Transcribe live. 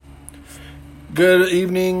Good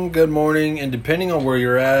evening, good morning, and depending on where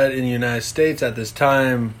you're at in the United States at this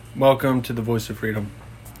time, welcome to the Voice of Freedom.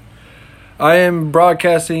 I am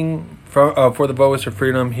broadcasting for the Voice of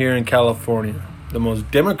Freedom here in California, the most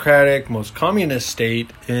democratic, most communist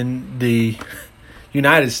state in the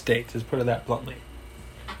United States, let's put it that bluntly.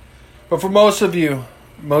 But for most of you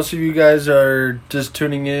guys are just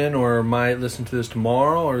tuning in or might listen to this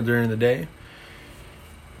tomorrow or during the day.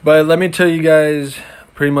 But let me tell you guys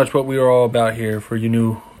pretty much what we are all about here for you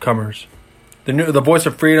newcomers. The Voice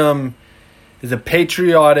of Freedom is a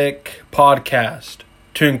patriotic podcast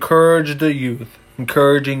to encourage the youth,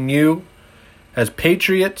 encouraging you as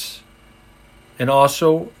patriots and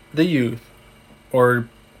also the youth, or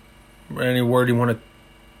any word you want to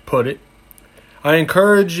put it. I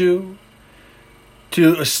encourage you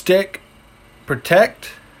to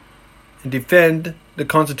protect, and defend the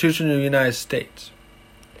Constitution of the United States.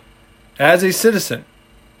 As a citizen,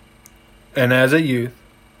 and as a youth,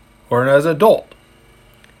 or as an adult,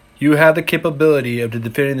 you have the capability of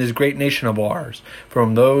defending this great nation of ours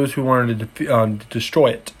from those who wanted to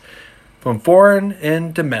destroy it, from foreign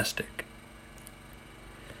and domestic.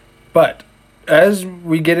 But as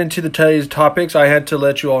we get into today's topics, I had to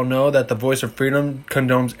let you all know that the Voice of Freedom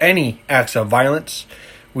condones any acts of violence.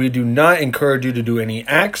 We do not encourage you to do any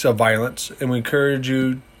acts of violence, and we encourage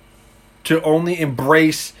you to only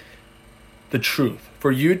embrace the truth.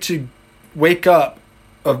 For you to wake up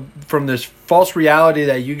from this false reality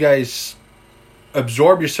that you guys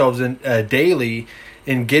absorb yourselves in daily,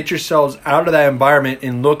 and get yourselves out of that environment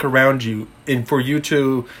and look around you, and for you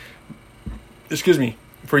to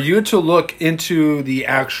look into the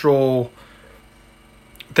actual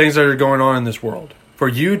things that are going on in this world. For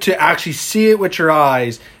you to actually see it with your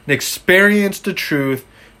eyes and experience the truth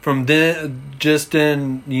from the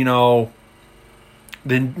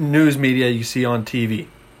news media you see on TV.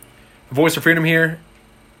 The Voice of Freedom here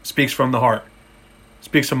speaks from the heart.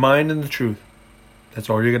 Speaks the mind and the truth. That's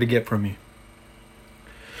all you're going to get from me.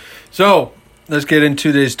 So, let's get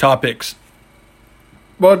into these topics.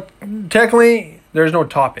 Well, technically, there's no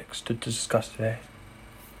topics to discuss today.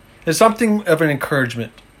 It's something of an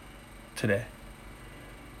encouragement today.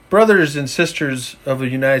 Brothers and sisters of the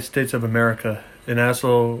United States of America, and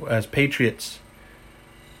also as patriots,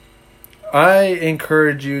 I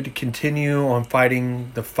encourage you to continue on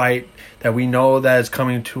fighting the fight that we know that is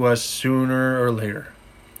coming to us sooner or later.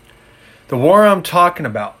 The war I'm talking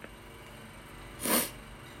about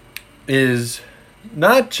is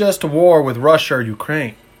not just a war with Russia or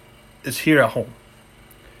Ukraine. It's here at home.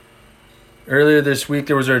 Earlier this week,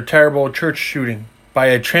 there was a terrible church shooting by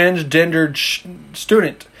a transgendered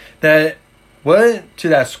student that went to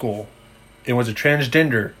that school. It was a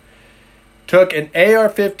transgender. Took an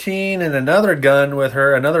AR-15 and another gun with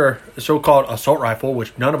her, another so-called assault rifle,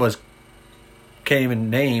 which none of us can't even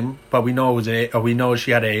name, but we know we know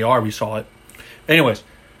she had an AR. We saw it. Anyways,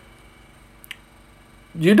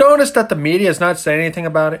 you notice that the media is not saying anything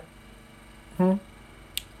about it?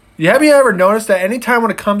 Have you ever noticed that anytime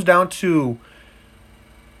when it comes down to,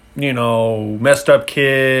 messed up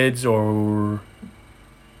kids or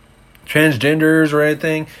transgenders or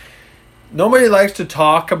anything, nobody likes to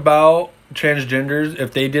talk about transgenders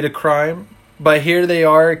if they did a crime? But here they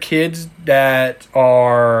are, kids that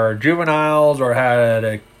are juveniles or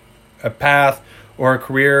had a path or a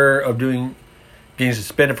career of getting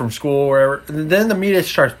suspended from school or wherever. And then the media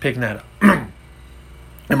starts picking that up. Am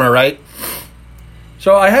I right?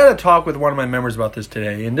 So I had a talk with one of my members about this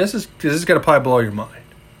today, and this is going to probably blow your mind.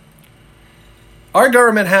 Our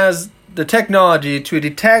government has the technology to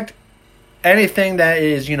detect anything that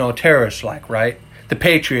is, terrorist-like, right? The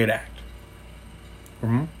Patriot Act.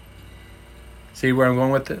 See where I'm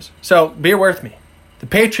going with this? So, bear with me. The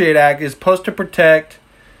Patriot Act is supposed to protect,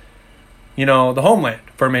 the homeland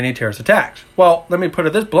from any terrorist attacks. Well, let me put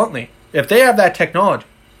it this bluntly. If they have that technology...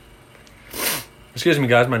 Excuse me,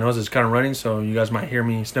 guys. My nose is kind of running, so you guys might hear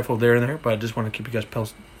me sniffle there and there, but I just want to keep you guys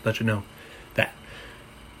posted, let you know that.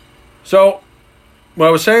 So, what I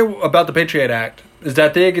was saying about the Patriot Act is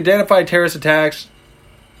that they identify terrorist attacks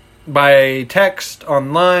by text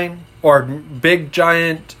online or big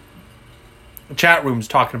giant chat rooms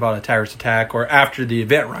talking about a terrorist attack or after the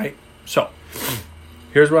event, right? So,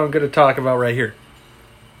 here's what I'm going to talk about right here.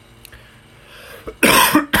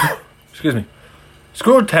 Excuse me.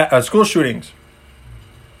 School shootings.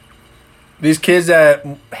 These kids that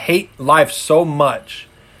hate life so much,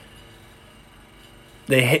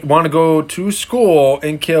 they want to go to school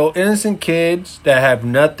and kill innocent kids that have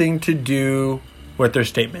nothing to do with their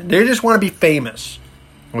statement. They just want to be famous.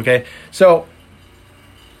 Okay? So,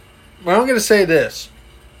 well, I'm going to say this.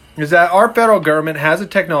 is that our federal government has the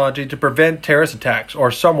technology to prevent terrorist attacks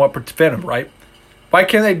or somewhat prevent them, right? Why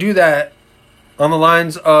can't they do that on the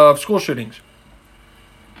lines of school shootings?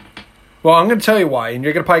 Well, I'm going to tell you why, and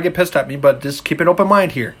you're going to probably get pissed at me, but just keep an open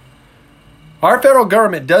mind here. Our federal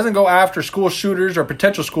government doesn't go after school shooters or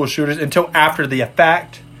potential school shooters until after the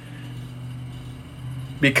fact,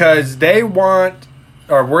 because they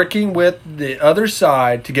are working with the other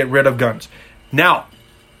side to get rid of guns. Now,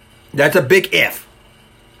 that's a big if.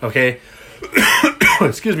 Okay?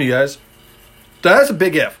 Excuse me, guys. That's a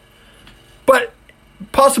big if. But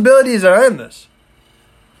possibilities are endless.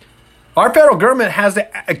 Our federal government has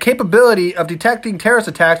a capability of detecting terrorist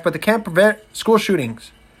attacks, but they can't prevent school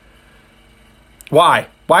shootings. Why?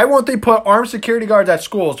 Why won't they put armed security guards at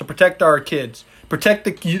schools to protect our kids? Protect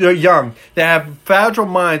the young that have fragile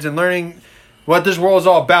minds and learning what this world is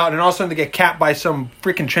all about, and all of a sudden they get capped by some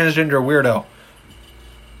freaking transgender weirdo.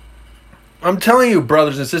 I'm telling you,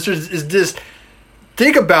 brothers and sisters, is this...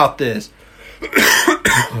 Think about this.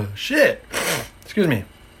 Shit. Excuse me.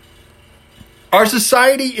 Our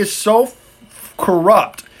society is so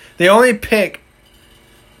corrupt. They only pick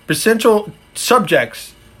essential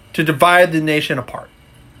subjects to divide the nation apart.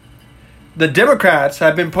 The Democrats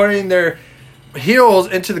have been putting their heels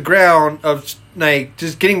into the ground of like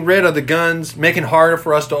just getting rid of the guns, making it harder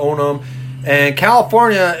for us to own them. And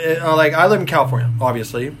California, I live in California,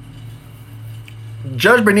 obviously.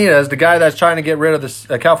 Judge Benitez, the guy that's trying to get rid of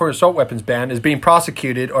the California assault weapons ban, is being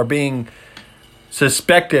prosecuted or being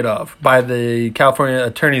suspected of by the California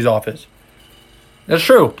Attorney's Office. That's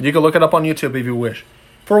true. You can look it up on YouTube if you wish.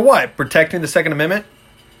 For what? Protecting the Second Amendment?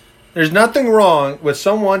 There's nothing wrong with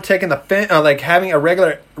someone taking having a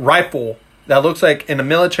regular rifle that looks like a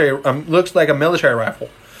military rifle.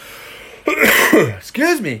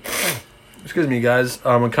 Excuse me, guys.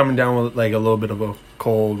 I'm coming down with like a little bit of a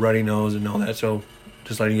cold, runny nose and all that. So,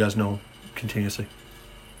 just letting you guys know continuously.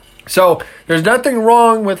 So, there's nothing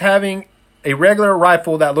wrong with having a regular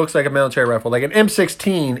rifle that looks like a military rifle, like an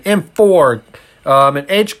M16, M4, an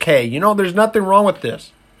HK. There's nothing wrong with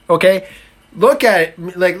this. Okay. Look at it,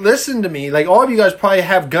 listen to me. All of you guys probably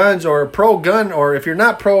have guns or are pro-gun, or if you're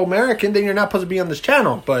not pro-American, then you're not supposed to be on this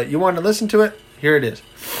channel. But you want to listen to it? Here it is.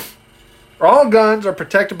 All guns are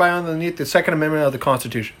protected by underneath the Second Amendment of the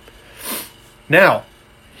Constitution. Now,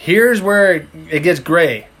 here's where it gets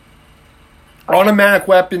gray. Automatic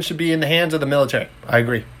weapons should be in the hands of the military. I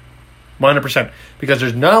agree. 100%. Because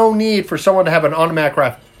there's no need for someone to have an automatic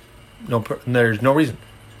rifle. There's no reason.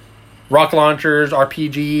 Rocket launchers,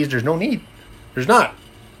 RPGs, there's no need. There's not.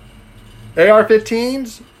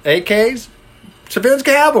 AR-15s, AKs, civilians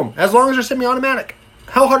can have them as long as they're semi-automatic.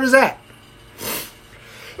 How hard is that?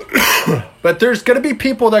 But there's going to be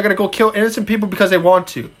people that are going to go kill innocent people because they want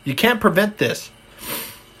to. You can't prevent this.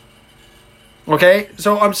 Okay?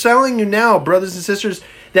 So I'm telling you now, brothers and sisters,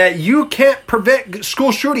 that you can't prevent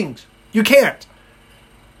school shootings. You can't.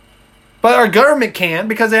 But our government can,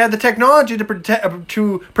 because they have the technology to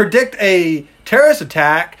predict a terrorist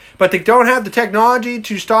attack, but they don't have the technology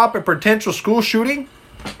to stop a potential school shooting.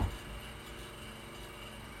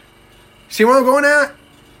 See where I'm going at?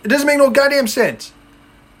 It doesn't make no goddamn sense.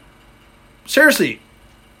 Seriously,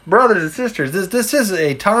 brothers and sisters, this is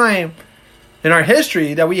a time in our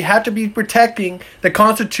history that we have to be protecting the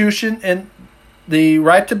Constitution and the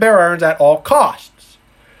right to bear arms at all costs.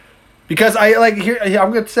 Because I'm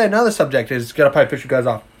going to say another subject is going to probably piss you guys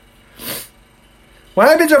off. What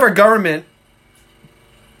happens if our government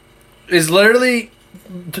is literally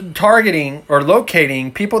targeting or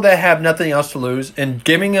locating people that have nothing else to lose and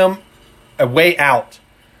giving them a way out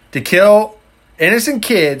to kill innocent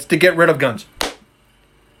kids to get rid of guns?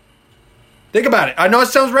 Think about it. I know it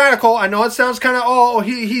sounds radical. I know it sounds kind of,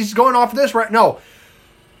 he's going off of this right. No.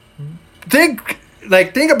 Think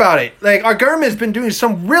about it. Our government has been doing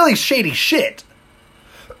some really shady shit.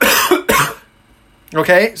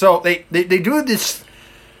 Okay? So they do this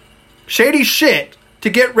shady shit to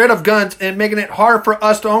get rid of guns and making it hard for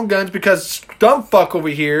us to own guns because dumb fuck over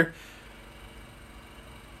here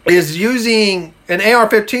is using an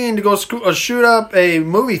AR-15 to go shoot up a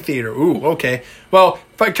movie theater. Ooh, okay. Well,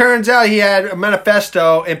 if it turns out he had a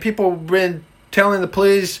manifesto and people been telling the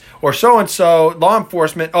police or so-and-so, law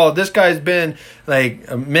enforcement, this guy's been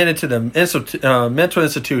admitted to the mental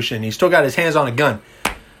institution. He's still got his hands on a gun.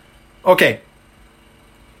 Okay.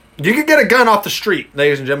 You could get a gun off the street,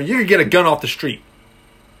 ladies and gentlemen. You could get a gun off the street.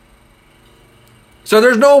 So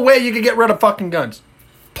there's no way you could get rid of fucking guns.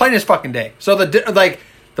 Plain as fucking day. So the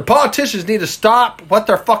politicians need to stop what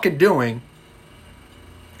they're fucking doing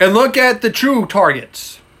and look at the true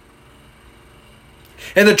targets.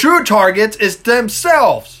 And the true targets is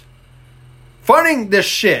themselves. funding this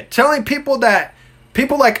shit, telling people that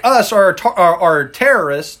people like us are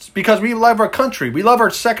terrorists because we love our country. We love our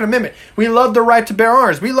Second Amendment. We love the right to bear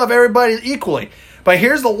arms. We love everybody equally. But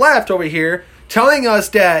here's the left over here telling us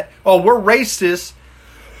that, oh, we're racist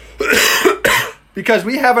because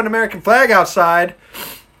we have an American flag outside,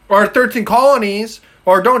 or 13 colonies,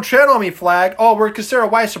 or don't tread on me flag. Oh, we're considered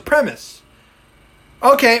white supremacists.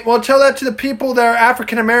 Okay, well, tell that to the people that are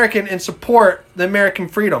African American and support the American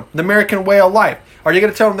freedom, the American way of life. Are you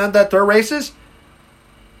going to tell them that they're racist?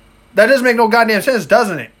 That doesn't make no goddamn sense,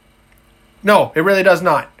 doesn't it? No, it really does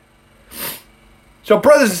not. So,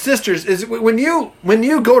 brothers and sisters, is when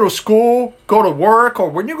you go to school, go to work, or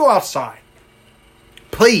when you go outside,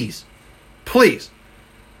 please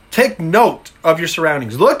take note of your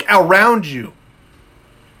surroundings. Look around you.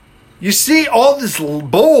 You see all this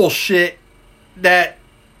bullshit that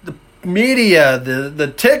the media,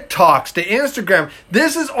 the TikToks, the Instagram,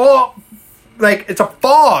 this is all like it's a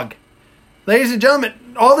fog. Ladies and gentlemen,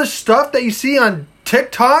 all this stuff that you see on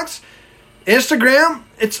TikToks, Instagram,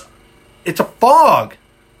 it's a fog.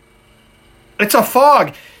 It's a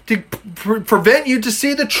fog to prevent you to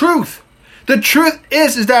see the truth. The truth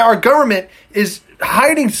is that our government is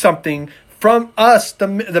hiding something from us, the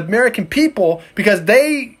American people, because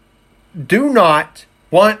they do not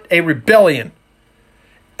want a rebellion.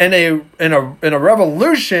 And a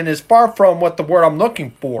revolution is far from what the word I'm looking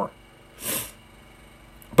for.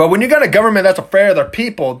 But when you got a government that's afraid of their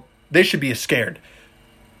people, they should be scared.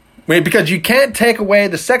 Because you can't take away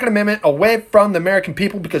the Second Amendment away from the American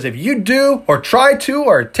people, because if you do, or try to,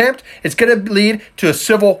 or attempt, it's going to lead to a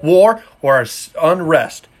civil war or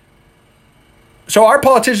unrest. So our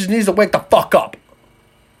politicians need to wake the fuck up.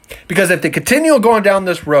 Because if they continue going down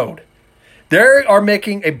this road, they are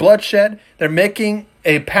making a bloodshed, they're making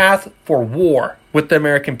a path for war with the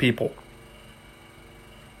American people.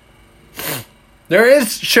 There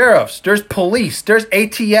is sheriffs, there's police, there's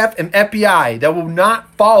ATF and FBI that will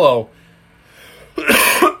not follow.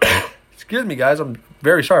 Excuse me, guys, I'm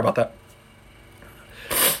very sorry about that.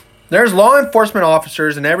 There's law enforcement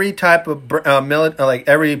officers in every type of like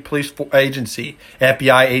every police agency,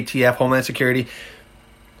 FBI, ATF, Homeland Security.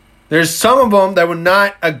 There's some of them that would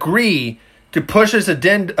not agree to push this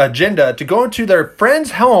agenda to go into their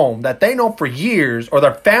friend's home that they know for years, or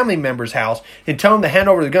their family member's house, and tell them to hand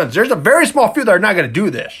over the guns. There's a very small few that are not going to do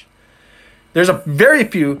this. There's a very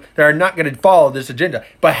few that are not going to follow this agenda.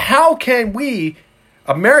 But how can we,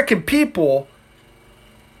 American people,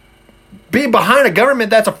 be behind a government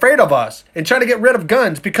that's afraid of us and try to get rid of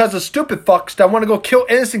guns because of stupid fucks that want to go kill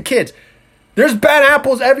innocent kids? There's bad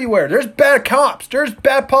apples everywhere. There's bad cops. There's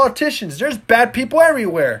bad politicians. There's bad people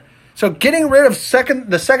everywhere. So getting rid of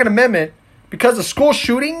the Second Amendment because of school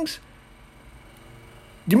shootings,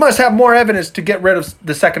 you must have more evidence to get rid of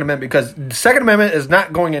the Second Amendment, because the Second Amendment is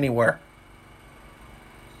not going anywhere.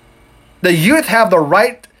 The youth have the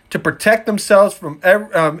right to protect themselves from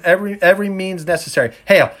every means necessary.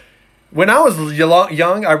 Hell, when I was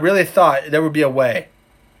young, I really thought there would be a way,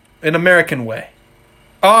 an American way.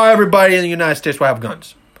 Oh, everybody in the United States will have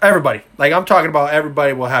guns. Everybody. Like, I'm talking about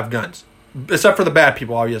everybody will have guns. Except for the bad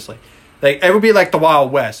people, obviously. Like, it would be like the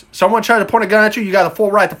Wild West. Someone tried to point a gun at you, you got the full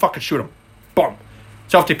right to fucking shoot him. Boom.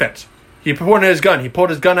 Self-defense. He pointed his gun. He pulled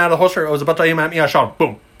his gun out of the holster. It was about to aim at me. I shot him.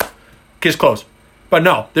 Boom. Case closed. But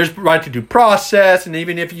no, there's right to due process. And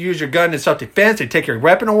even if you use your gun in self-defense, they take your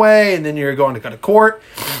weapon away. And then you're going to go to court.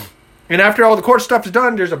 And after all the court stuff is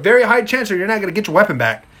done, there's a very high chance that you're not going to get your weapon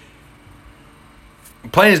back.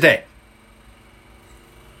 Plain as day.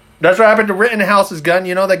 That's what happened to Rittenhouse's gun.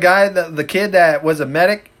 You know, the guy, the kid that was a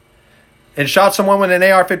medic and shot someone with an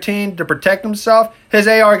AR-15 to protect himself? His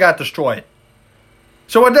AR got destroyed.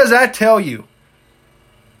 So what does that tell you?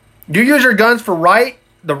 You use your guns for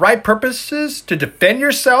the right purposes to defend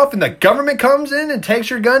yourself, and the government comes in and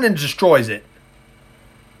takes your gun and destroys it.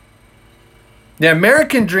 The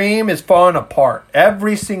American dream is falling apart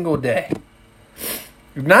every single day.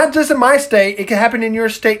 Not just in my state, it can happen in your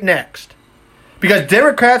state next. Because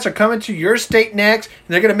Democrats are coming to your state next, and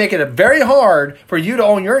they're going to make it very hard for you to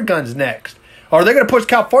own your guns next. Or they're going to push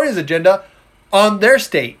California's agenda on their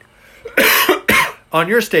state. On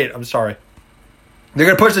your state, I'm sorry. They're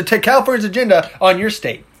going to push California's agenda on your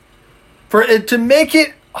state. For it to make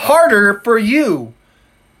it harder for you,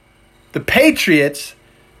 the patriots,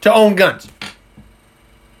 to own guns.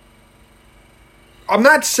 I'm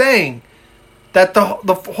not saying that the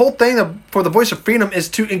whole thing for the Voice of Freedom is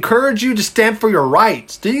to encourage you to stand for your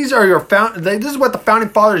rights. These are this is what the founding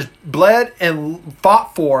fathers bled and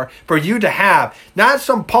fought for you to have. Not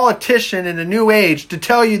some politician in the new age to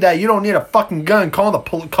tell you that you don't need a fucking gun, call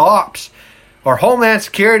the cops or Homeland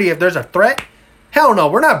Security if there's a threat. Hell no,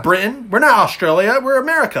 we're not Britain. We're not Australia. We're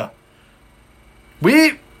America.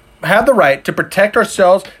 We have the right to protect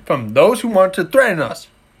ourselves from those who want to threaten us,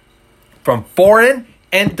 from foreign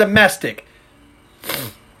and domestic.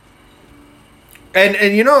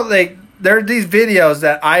 And you know, like, there are these videos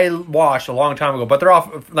that I watched a long time ago, but they're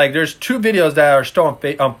off. Like, there's 2 videos that are still on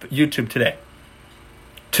YouTube today.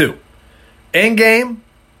 2. Endgame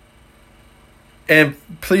and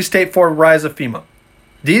Police State 4 Rise of FEMA.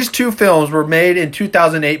 These 2 films were made in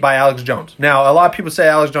 2008 by Alex Jones. Now, a lot of people say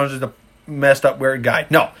Alex Jones is a messed up weird guy.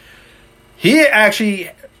 No. He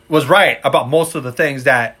actually was right about most of the things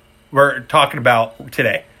that we're talking about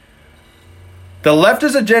today. The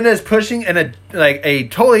leftist agenda is pushing in a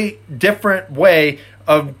totally different way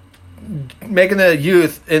of making the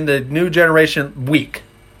youth in the new generation weak.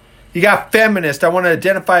 You got feminists that want to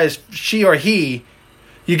identify as she or he.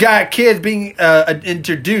 You got kids being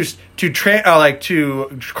introduced to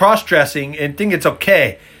to cross-dressing and think it's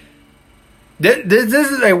okay. This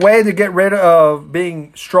is a way to get rid of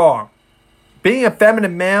being strong. Being a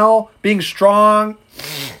feminine male, being strong,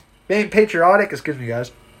 being patriotic, excuse me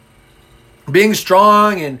guys, being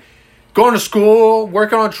strong and going to school,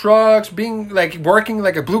 working on trucks, working like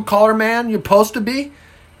a blue-collar man you're supposed to be.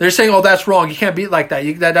 They're saying, oh, that's wrong. You can't be like that.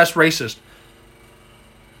 That's racist.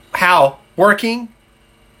 How? Working?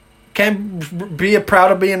 Can't be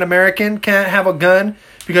proud of being an American? Can't have a gun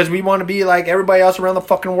because we want to be like everybody else around the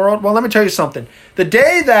fucking world? Well, let me tell you something. The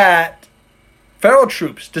day that federal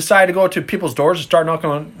troops decide to go to people's doors and start knocking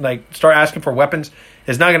on, start asking for weapons,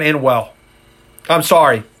 is not going to end well. I'm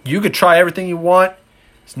sorry. You could try everything you want.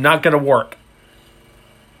 It's not going to work.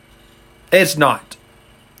 It's not.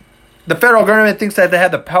 The federal government thinks that they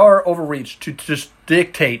have the power overreach to just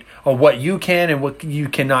dictate on what you can and what you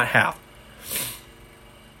cannot have.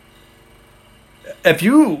 If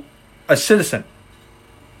you, a citizen,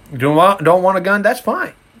 don't want a gun, that's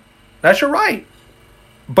fine. That's your right.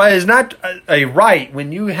 But it's not a right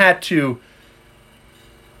when you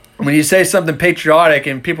say something patriotic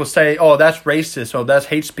and people say, oh, that's racist, oh, that's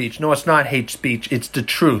hate speech. No, it's not hate speech. It's the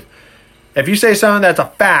truth. If you say something that's a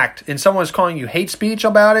fact and someone's calling you hate speech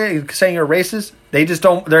about it, saying you're racist,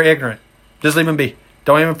 they're ignorant. Just leave them be.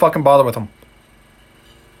 Don't even fucking bother with them.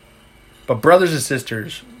 But brothers and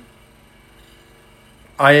sisters,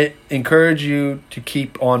 I encourage you to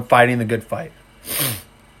keep on fighting the good fight.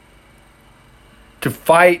 To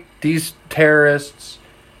fight these terrorists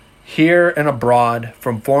here and abroad,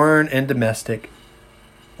 from foreign and domestic.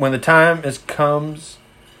 When the time comes,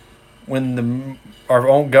 when our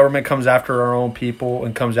own government comes after our own people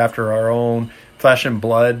and comes after our own flesh and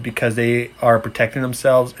blood because they are protecting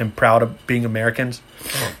themselves and proud of being Americans,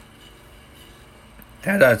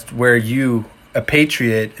 that's where you, a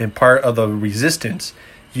patriot and part of the resistance,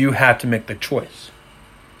 you have to make the choice.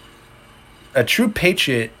 A true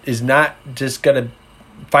patriot is not just going to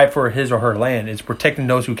fight for his or her land. It's protecting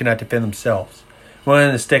those who cannot defend themselves.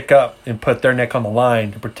 Willing to stick up and put their neck on the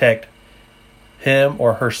line to protect him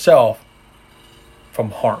or herself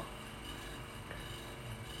from harm.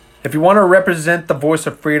 If you want to represent the voice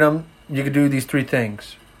of freedom, you can do these 3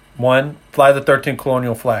 things. 1, fly the 13th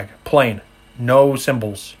colonial flag. Plain. No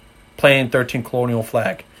symbols. Plain 13th colonial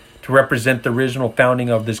flag. To represent the original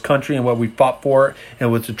founding of this country and what we fought for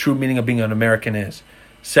and what the true meaning of being an American is.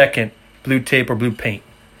 2nd, blue tape or blue paint.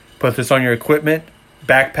 Put this on your equipment,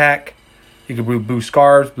 backpack. You can do blue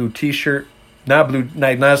scarves, blue t-shirt. Not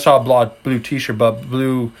a solid blue t-shirt, but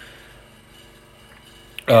blue,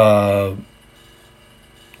 what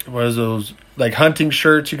is those? Like hunting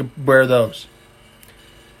shirts, you can wear those.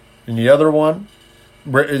 And the other one,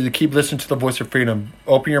 keep listening to the voice of freedom.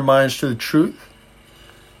 Open your minds to the truth.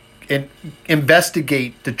 And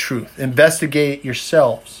investigate the truth. Investigate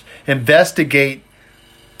yourselves. Investigate.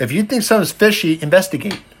 If you think something's fishy,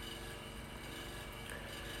 investigate.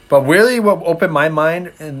 But really what opened my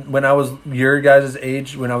mind, and when I was your guys'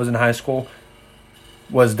 age, when I was in high school,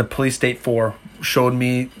 was the Police State 4 showed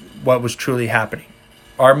me what was truly happening.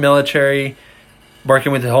 Our military,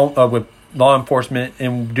 working with with law enforcement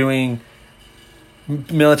and doing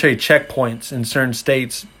military checkpoints in certain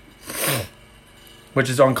states, which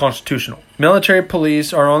is unconstitutional. Military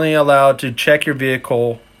police are only allowed to check your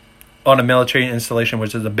vehicle on a military installation,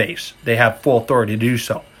 which is a base. They have full authority to do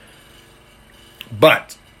so.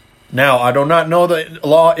 But now, I do not know the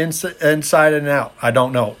law inside and out. I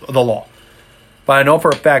don't know the law. But I know for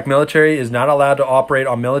a fact military is not allowed to operate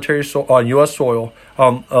on on U.S. soil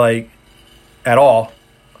at all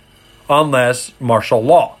unless martial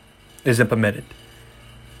law is implemented.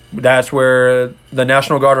 That's where the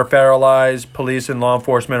National Guard are federalized, police and law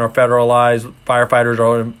enforcement are federalized, firefighters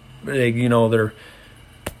are, they're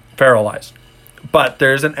federalized. But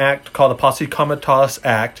there's an act called the Posse Comitatus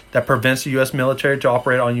Act that prevents the U.S. military to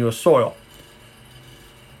operate on U.S. soil.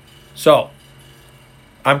 So,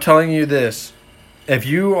 I'm telling you this. If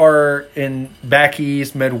you are in back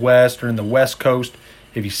east, Midwest, or in the West Coast,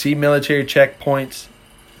 if you see military checkpoints,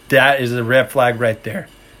 that is a red flag right there.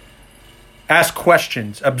 Ask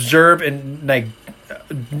questions. Observe it.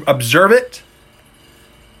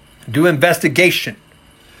 Do investigation.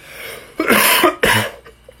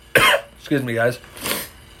 Excuse me, guys.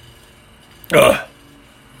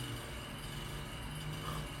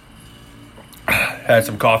 Had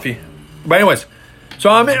some coffee. But anyways, so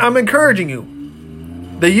I'm encouraging you,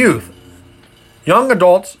 the youth, young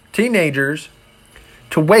adults, teenagers,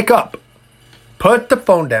 to wake up. Put the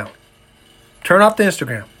phone down. Turn off the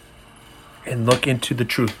Instagram. And look into the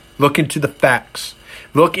truth. Look into the facts.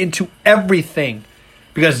 Look into everything.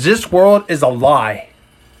 Because this world is a lie.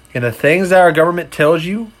 And the things that our government tells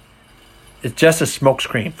you, it's just a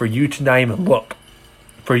smokescreen for you to not even look.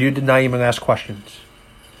 For you to not even ask questions.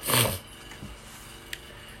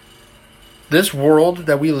 This world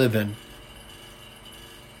that we live in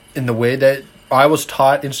the way that I was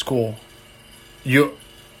taught in school,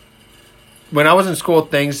 when I was in school,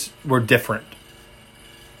 things were different.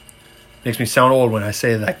 Makes me sound old when I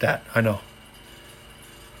say it like that. I know.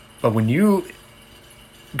 But when you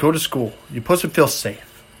go to school, you're supposed to feel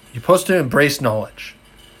safe. You're supposed to embrace knowledge.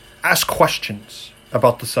 Ask questions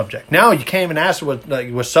about the subject. Now you can't even ask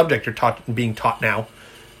what subject you're being taught now.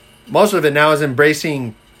 Most of it now is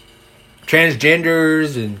embracing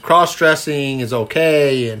transgenders and cross-dressing is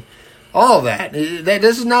okay and all of that.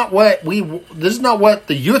 This is not what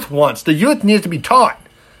the youth wants. The youth needs to be taught.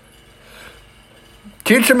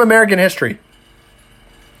 Teach them American history.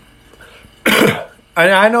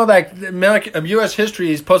 I know that U.S.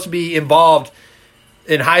 history is supposed to be involved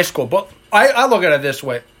in high school, but I look at it this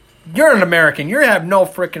way. You're an American. You have no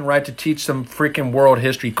freaking right to teach some freaking world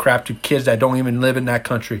history crap to kids that don't even live in that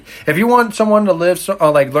country. If you want someone to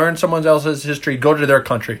learn someone else's history, go to their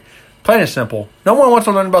country. Plain and simple. No one wants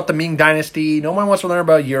to learn about the Ming Dynasty. No one wants to learn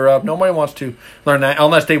about Europe. Nobody wants to learn that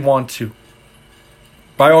unless they want to.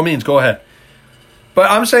 By all means, go ahead.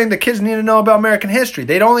 But I'm saying the kids need to know about American history.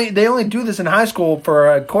 They only do this in high school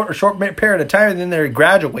for a short period of time, and then they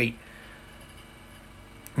graduate.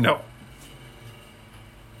 No.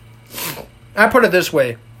 I put it this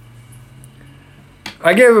way.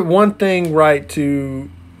 I give one thing right to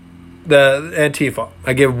the Antifa.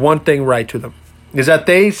 I give one thing right to them. Is that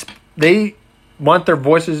they want their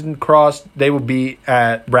voices crossed. They will be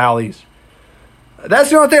at rallies. That's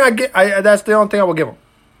the only thing I get. That's the only thing I will give them.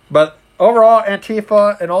 But overall,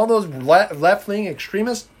 Antifa and all those left-wing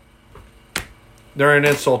extremists, they're an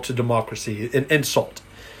insult to democracy. An insult.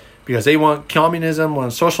 Because they want communism,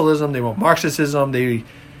 want socialism, they want Marxism, they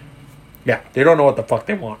don't know what the fuck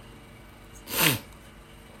they want.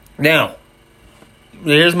 Now,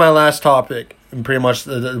 here's my last topic, and pretty much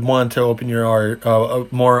the one to open your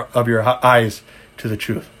more of your eyes to the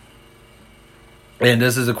truth. And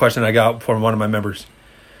this is a question I got from one of my members.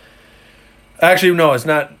 Actually, no, it's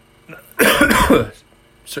not.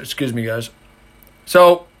 So, excuse me, guys.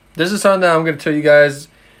 So, this is something that I'm going to tell you guys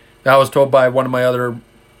that I was told by one of my other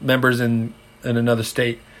members in another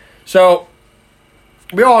state. So,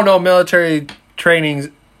 we all know military trainings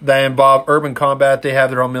that involve urban combat. They have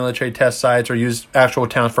their own military test sites or use actual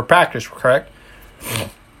towns for practice, correct?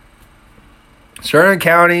 Certain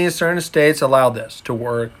counties, certain states allow this to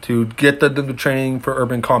work, to get the training for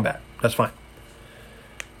urban combat. That's fine.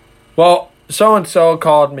 Well, so-and-so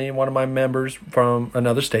called me, one of my members from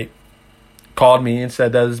another state, called me and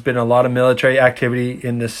said that there's been a lot of military activity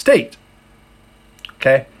in this state.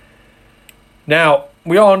 Okay? Now,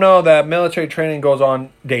 we all know that military training goes on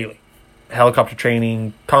daily. Helicopter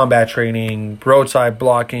training, combat training, roadside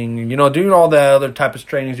blocking, doing all the other type of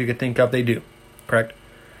trainings you could think of, they do. Correct?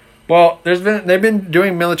 Well, they've been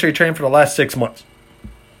doing military training for the last 6 months.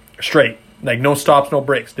 Straight. Like, no stops, no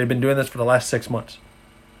breaks. They've been doing this for the last 6 months.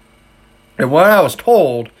 And what I was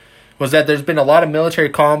told was that there's been a lot of military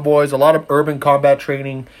convoys, a lot of urban combat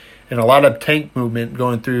training, and a lot of tank movement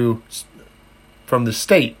going through from the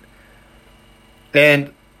state.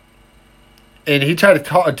 And he tried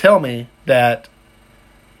to tell me that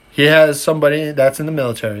he has somebody that's in the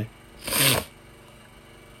military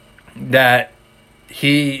that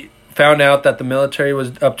he found out that the military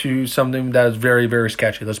was up to something that is very, very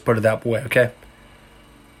sketchy. Let's put it that way, okay?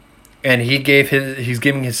 And he's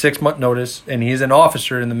giving his 6-month notice, and he's an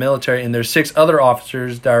officer in the military, and there's 6 other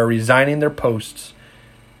officers that are resigning their posts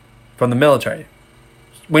from the military.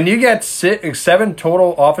 When you get 7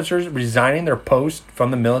 total officers resigning their post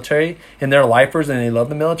from the military and they're lifers and they love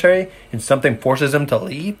the military and something forces them to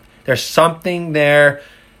leave, there's something there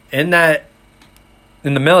in the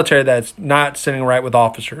military that's not sitting right with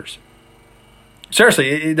officers.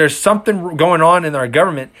 Seriously, there's something going on in our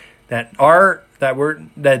government that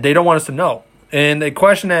they don't want us to know. And the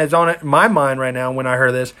question that is on my mind right now when I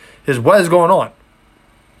heard this is, what is going on?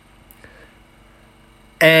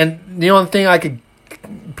 And the only thing I could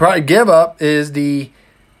probably give up is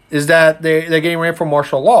that they're getting ready for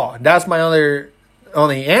martial law. That's my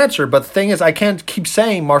only answer. But the thing is, I can't keep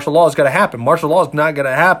saying martial law is going to happen. Martial law is not going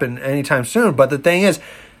to happen anytime soon. But the thing is,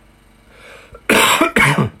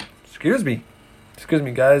 excuse me,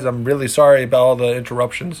 guys. I'm really sorry about all the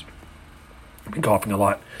interruptions. I've been coughing a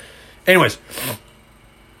lot. Anyways,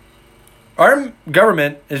 our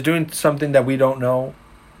government is doing something that we don't know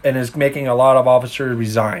and is making a lot of officers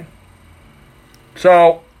resign.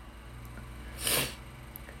 So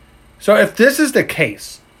if this is the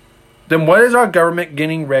case, then what is our government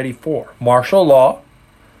getting ready for? Martial law?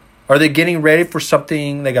 Are they getting ready for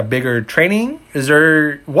something like a bigger training? Is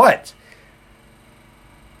there what?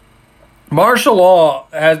 Martial law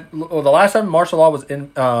the last time martial law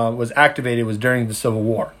was activated was during the Civil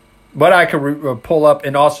War. But I could pull up,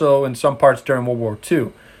 and also in some parts during World War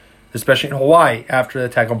II, especially in Hawaii after the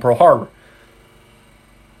attack on Pearl Harbor.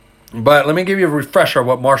 But let me give you a refresher of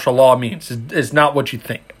what martial law means. It's not what you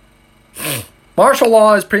think. Martial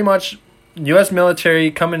law is pretty much U.S. military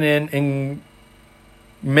coming in and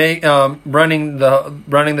running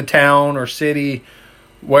the town or city,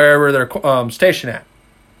 wherever they're stationed at.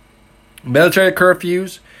 Military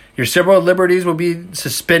curfews. Your civil liberties will be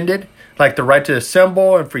suspended, like the right to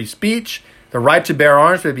assemble and free speech. The right to bear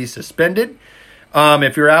arms will be suspended.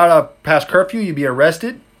 If you're out past curfew, you'd be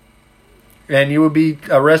arrested. And you would be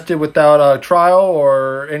arrested without a trial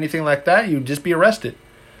or anything like that. You'd just be arrested.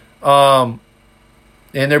 And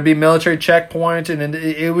there'd be military checkpoints. And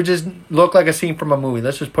it would just look like a scene from a movie.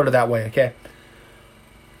 Let's just put it that way, okay?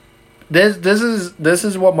 This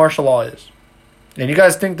is what martial law is. And you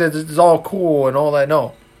guys think that this is all cool and all that.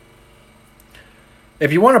 No.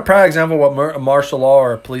 If you want a prime example of what martial law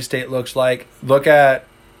or a police state looks like, look at,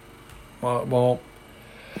 I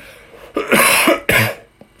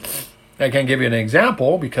can't give you an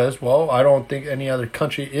example because, I don't think any other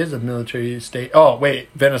country is a military state. Oh, wait,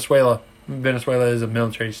 Venezuela. Venezuela is a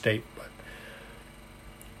military state. But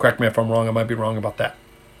correct me if I'm wrong. I might be wrong about that.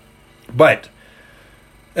 But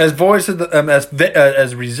as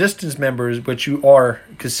as resistance members, which you are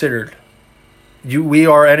considered, we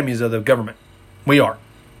are enemies of the government. We are.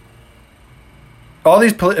 All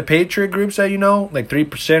these patriot groups that you know, like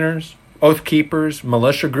 3%ers, Oath Keepers,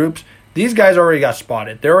 militia groups, these guys already got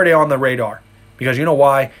spotted. They're already on the radar. Because you know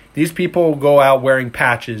why? These people go out wearing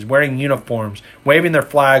patches, wearing uniforms, waving their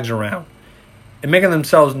flags around, and making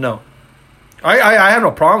themselves known. I have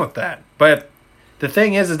no problem with that. But the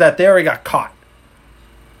thing is that they already got caught.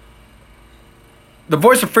 The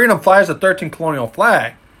Voice of Freedom flies the 13th colonial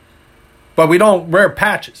flag, but we don't wear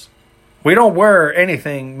patches. We don't wear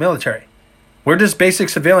anything military. We're just basic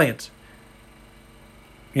civilians.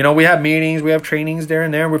 You know, we have meetings, we have trainings there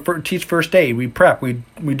and there. We teach first aid, we prep, we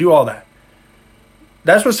do all that.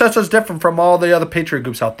 That's what sets us different from all the other patriot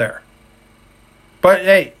groups out there. But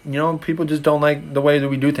hey, you know, people just don't like the way that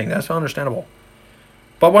we do things. That's understandable.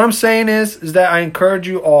 But what I'm saying is that I encourage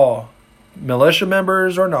you all, militia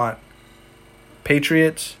members or not,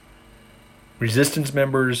 patriots, resistance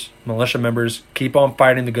members, militia members, keep on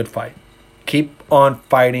fighting the good fight. Keep on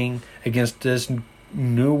fighting against this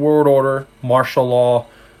new world order, martial law,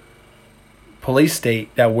 police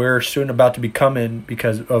state that we're soon about to become in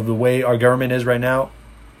because of the way our government is right now,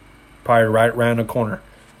 probably right around the corner.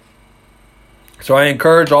 So I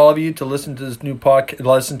encourage all of you to listen to this new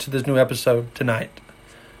listen to this new episode tonight,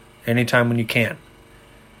 anytime when you can.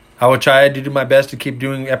 I will try to do my best to keep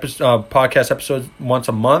doing podcast episodes once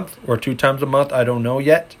a month or 2 times a month. I don't know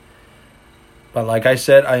yet. But like I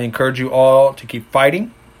said, I encourage you all to keep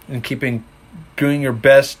fighting and doing your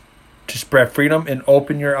best to spread freedom and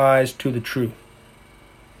open your eyes to the truth.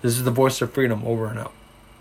 This is the Voice of Freedom, over and out.